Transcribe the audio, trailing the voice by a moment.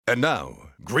And now,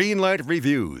 Greenlight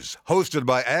Reviews, hosted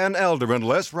by Ann Elder and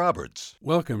Les Roberts.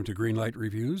 Welcome to Greenlight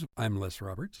Reviews. I'm Les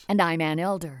Roberts. And I'm Ann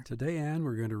Elder. Today, Ann,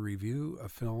 we're going to review a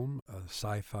film, a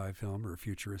sci-fi film or a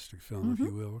futuristic film, if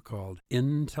you will, called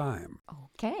In Time.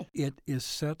 Okay. It is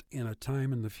set in a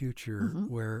time in the future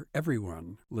where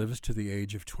everyone lives to the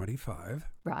age of 25.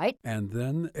 Right. And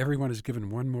then everyone is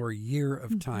given one more year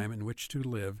of time in which to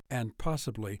live and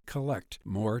possibly collect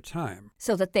more time.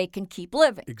 So that they can keep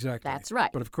living. Exactly. That's right.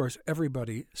 But of course,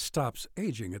 everybody stops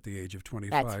aging at the age of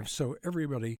 25. That's right. So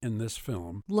everybody in this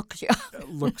film looks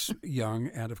young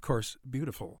and, of course,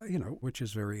 beautiful, which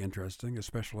is very interesting,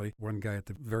 especially one guy at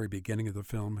the very beginning of the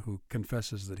film who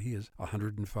confesses that he is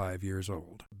 105 years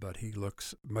old, but he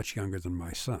looks much younger than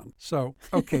my son. So,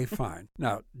 okay, fine.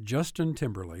 Now, Justin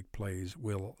Timberlake plays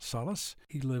Will Salas.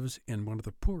 He lives in one of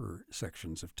the poorer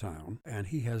sections of town, and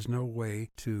he has no way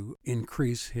to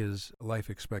increase his life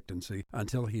expectancy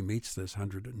until he meets this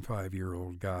 105-year-old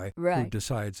guy who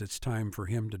decides it's time for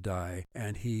him to die,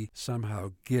 and he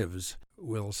somehow gives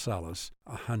Will Salas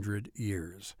 100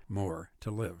 years more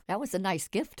to live. That was a nice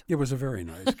gift. It was a very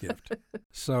nice gift.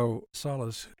 So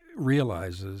Salas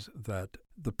realizes that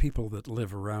the people that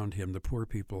live around him, the poor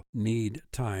people, need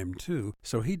time too.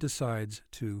 So he decides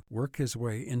to work his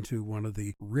way into one of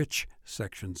the rich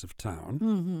sections of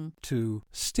town to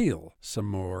steal some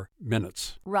more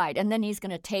minutes. Right. And then he's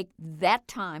going to take that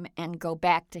time and go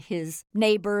back to his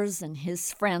neighbors and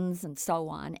his friends and so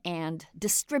on and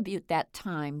distribute that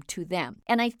time to them.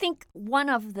 And I think one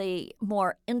of the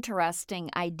more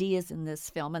interesting ideas in this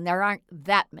film, and there aren't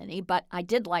that many, but I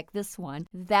did like this one,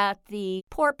 that the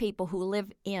poor people who live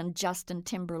in Justin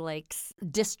Timberlake's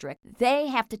district, they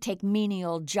have to take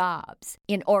menial jobs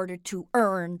in order to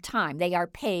earn time. They are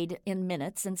paid in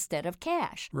minutes instead of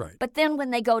cash. Right. But then when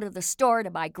they go to the store to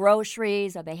buy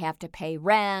groceries, or they have to pay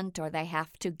rent, or they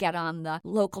have to get on the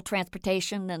local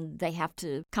transportation and they have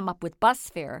to come up with bus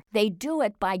fare, they do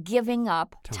it by giving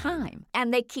up time.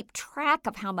 And they keep track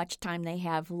of how much time they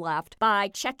have left by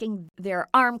checking their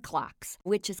arm clocks,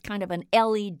 which is kind of an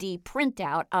LED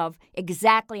printout of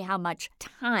exactly how much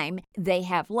time they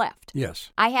have left.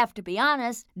 Yes. I have to be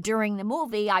honest, during the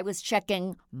movie, I was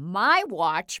checking my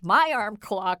watch, my arm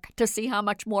clock, to see how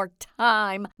much more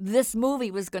time this movie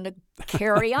was going to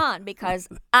carry on because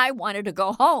I wanted to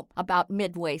go home about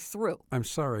midway through. I'm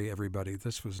sorry, everybody.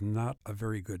 This was not a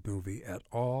very good movie at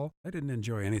all. I didn't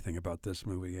enjoy anything about this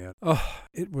movie yet. Oh,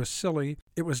 it was silly.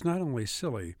 It was not only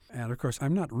silly, and of course,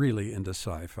 I'm not really into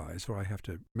sci-fi, so I have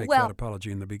to make that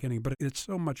apology in the beginning, but it's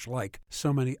so much like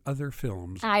so many other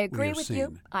films I agree we have with seen.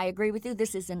 you. I agree with you.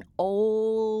 This is an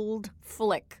old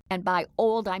flick, and by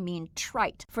old, I mean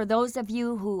trite. For those of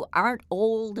you who aren't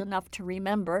old enough to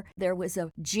remember, there was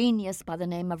a genius by the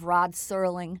name of Rod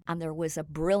Serling, and there was a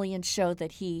brilliant show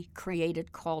that he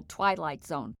created called Twilight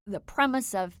Zone. The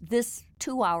premise of this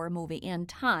 2-hour movie In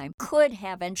Time could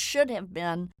have and should have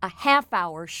been a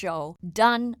half-hour show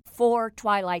done for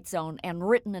Twilight Zone and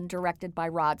written and directed by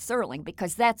Rod Serling,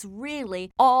 because that's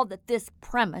really all that this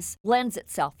premise lends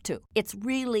itself to. It's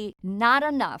really not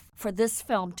enough for this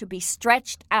film to be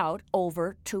stretched out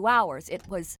over 2 hours. It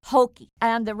was hokey.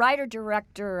 And the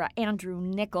writer-director, Andrew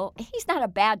Niccol, he's not a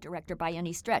bad director by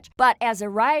any stretch, but as a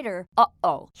writer,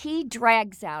 he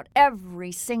drags out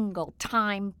every single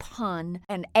time pun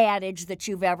and adage that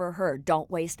you've ever heard.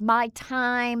 Don't waste my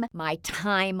time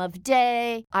of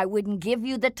day. I wouldn't give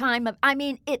you the time of... I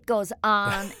mean, it goes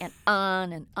on and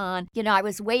on and on. I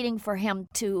was waiting for him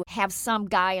to have some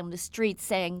guy on the street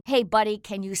saying, "Hey, buddy,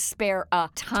 can you spare a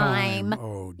time?"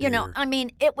 Oh, dear. I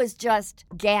mean, it was just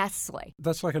ghastly.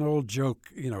 That's like an old joke,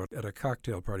 at a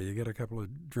cocktail party. You get a couple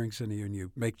of drinks in you and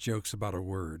you make jokes about a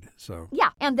word. So yeah,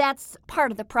 and that's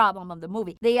part of the problem of the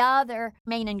movie. The other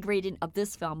main ingredient of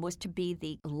this film was to be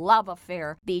the love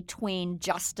affair between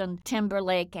Justin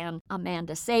Timberlake and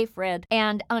Amanda Seyfried.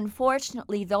 And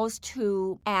unfortunately, those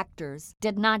two actors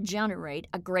did not generate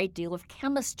a great deal of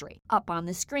chemistry up on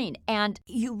the screen. And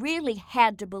you really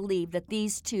had to believe that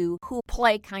these two, who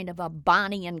play kind of a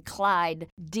Bonnie and Clyde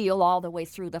deal all the way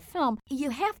through the film,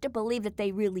 you have to believe that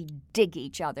they really dig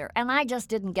each other. And I just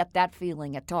didn't get that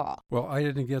feeling at all. Well, I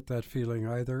didn't get that feeling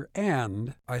either.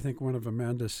 And I think one of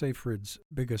Amanda Seyfried's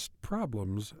biggest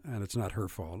problems, and it's not her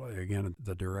fault, again,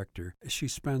 the director, she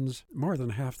spends more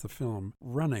than half the film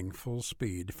running full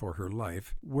speed for her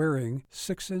life, wearing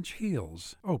 6-inch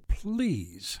heels. Oh,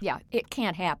 please. Yeah, it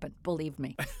can't happen, believe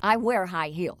me. I wear high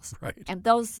heels. Right. And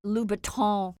those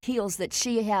Louboutin heels that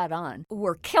she had on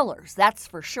were killers, that's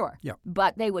for sure. Yeah.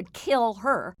 But they would kill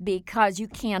her because you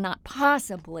cannot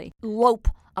possibly lope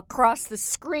across the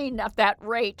screen at that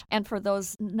rate and for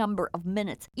those number of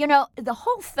minutes. You know, the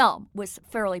whole film was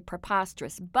fairly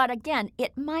preposterous, but again,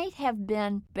 it might have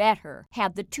been better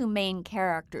had the two main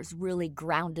characters really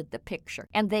grounded the picture,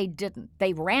 and they didn't.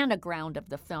 They ran aground of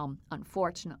the film,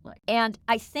 unfortunately. And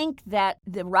I think that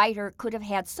the writer could have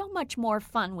had so much more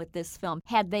fun with this film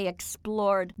had they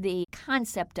explored the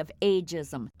concept of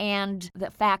ageism and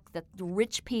the fact that the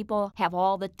rich people have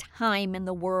all the time in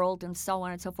the world and so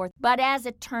on and so forth. But as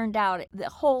it turned out, the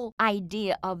whole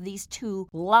idea of these two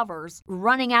lovers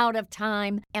running out of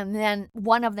time, and then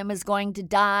one of them is going to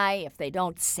die if they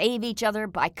don't save each other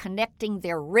by connecting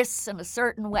their wrists in a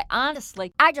certain way.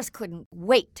 Honestly, I just couldn't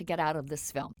wait to get out of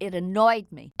this film. It annoyed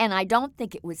me. And I don't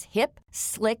think it was hip,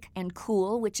 slick, and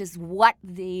cool, which is what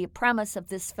the premise of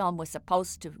this film was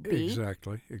supposed to be.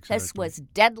 Exactly. This was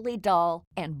deadly dull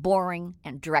and boring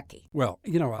and drecky. Well,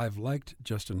 you know, I've liked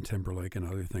Justin Timberlake and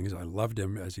other things. I loved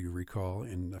him, as you recall,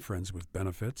 in Friends with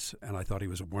Benefits, and I thought he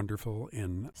was wonderful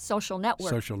in Social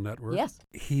Network. Yes.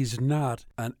 He's not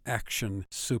an action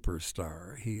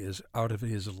superstar. He is out of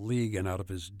his league and out of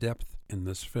his depth in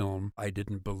this film. I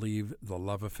didn't believe the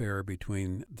love affair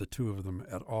between the two of them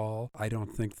at all. I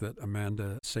don't think that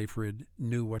Amanda Seyfried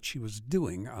knew what she was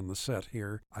doing on the set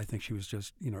here. I think she was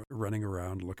just, running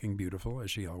around looking beautiful, as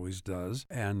she always does.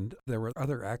 And there were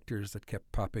other actors that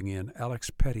kept popping in. Alex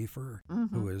Pettyfer,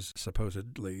 who is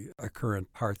supposedly a current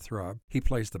heartthrob, he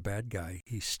plays the bad guy.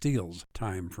 He steals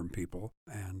time from people.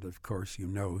 And, of course,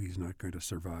 he's not going to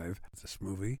survive this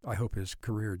movie. I hope his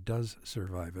career does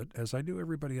survive it, as I do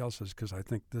everybody else's, because I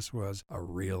think this was a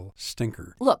real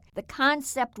stinker. Look, the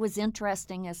concept was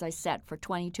interesting, as I said, for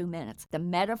 22 minutes. The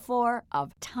metaphor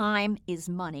of time is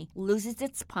money loses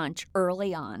its punch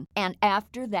early on, and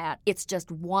after that, it's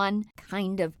just one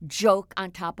kind of joke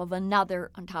on top of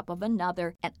another,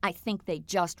 and I think they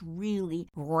just really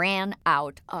ran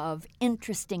out of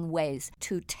interesting ways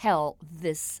to tell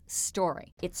this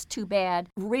story. It's too bad.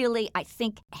 Really, I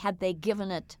think had they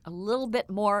given it a little bit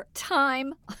more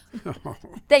time,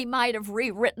 they might have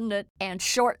rewritten it and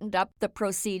shortened up the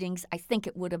proceedings. I think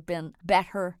it would have been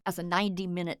better as a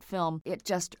 90-minute film. It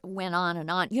just went on and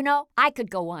on. I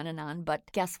could go on and on, but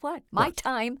guess what? My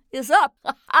time is up.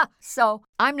 So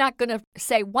I'm not going to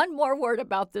say one more word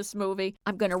about this movie.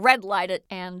 I'm going to red light it,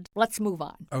 and let's move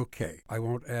on. Okay. I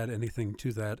won't add anything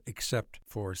to that except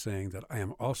for saying that I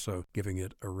am also giving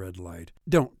it a red light.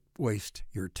 Don't waste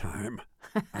your time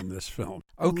on this film.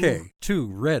 Okay, 2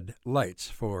 red lights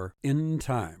for In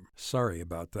Time. Sorry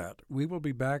about that. We will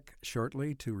be back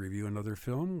shortly to review another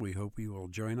film. We hope you will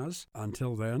join us.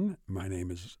 Until then, my name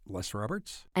is Les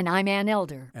Roberts. And I'm Ann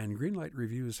Elder. And Greenlight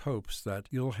Reviews hopes that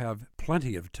you'll have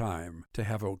plenty of time to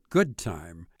have a good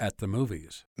time at the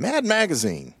movies. Mad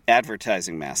Magazine.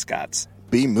 Advertising mascots.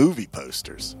 B-movie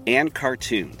posters. And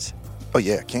cartoons. Oh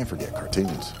yeah, can't forget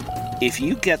cartoons. If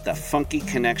you get the funky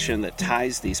connection that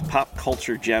ties these pop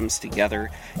culture gems together,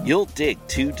 you'll dig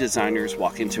 2 designers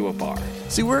walk into a bar.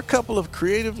 See, we're a couple of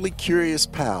creatively curious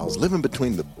pals living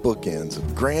between the bookends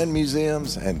of grand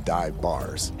museums and dive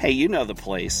bars. Hey, you know the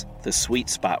place, the sweet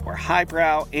spot where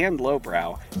highbrow and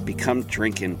lowbrow become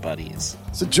drinking buddies.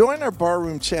 So join our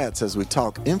barroom chats as we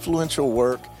talk influential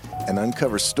work and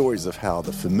uncover stories of how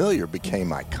the familiar became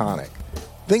iconic.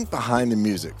 Think behind the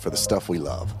music for the stuff we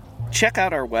love. Check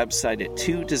out our website at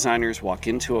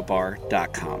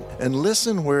 2designerswalkintoabar.com. And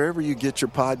listen wherever you get your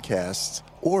podcasts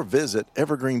or visit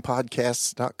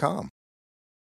evergreenpodcasts.com.